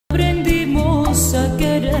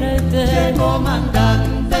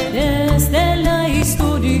comandante, desde la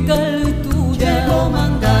histórica altura,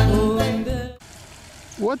 comandante.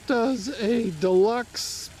 What does a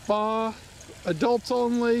deluxe spa, adults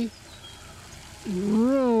only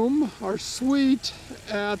room or suite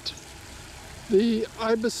at the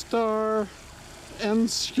Iberostar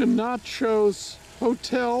Ensenachos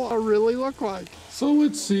Hotel really look like? So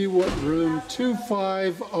let's see what room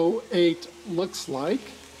 2508 looks like.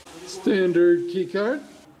 Standard keycard,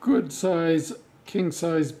 good size king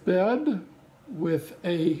size bed with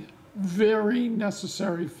a very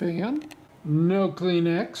necessary fan, no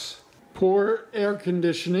Kleenex, poor air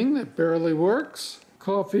conditioning that barely works,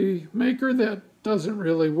 coffee maker that doesn't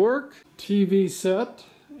really work, TV set,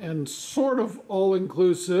 and sort of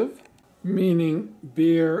all-inclusive, meaning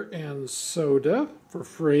beer and soda for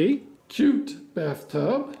free, cute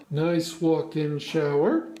bathtub, nice walk-in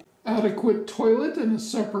shower, adequate toilet in a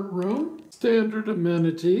separate room, standard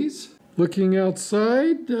amenities. Looking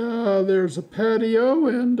outside, there's a patio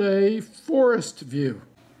and a forest view.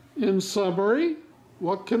 In summary,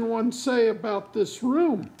 what can one say about this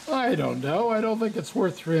room? I don't know. I don't think it's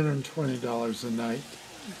worth $320 a night.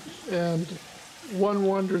 And one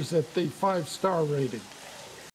wonders at the 5-star rating.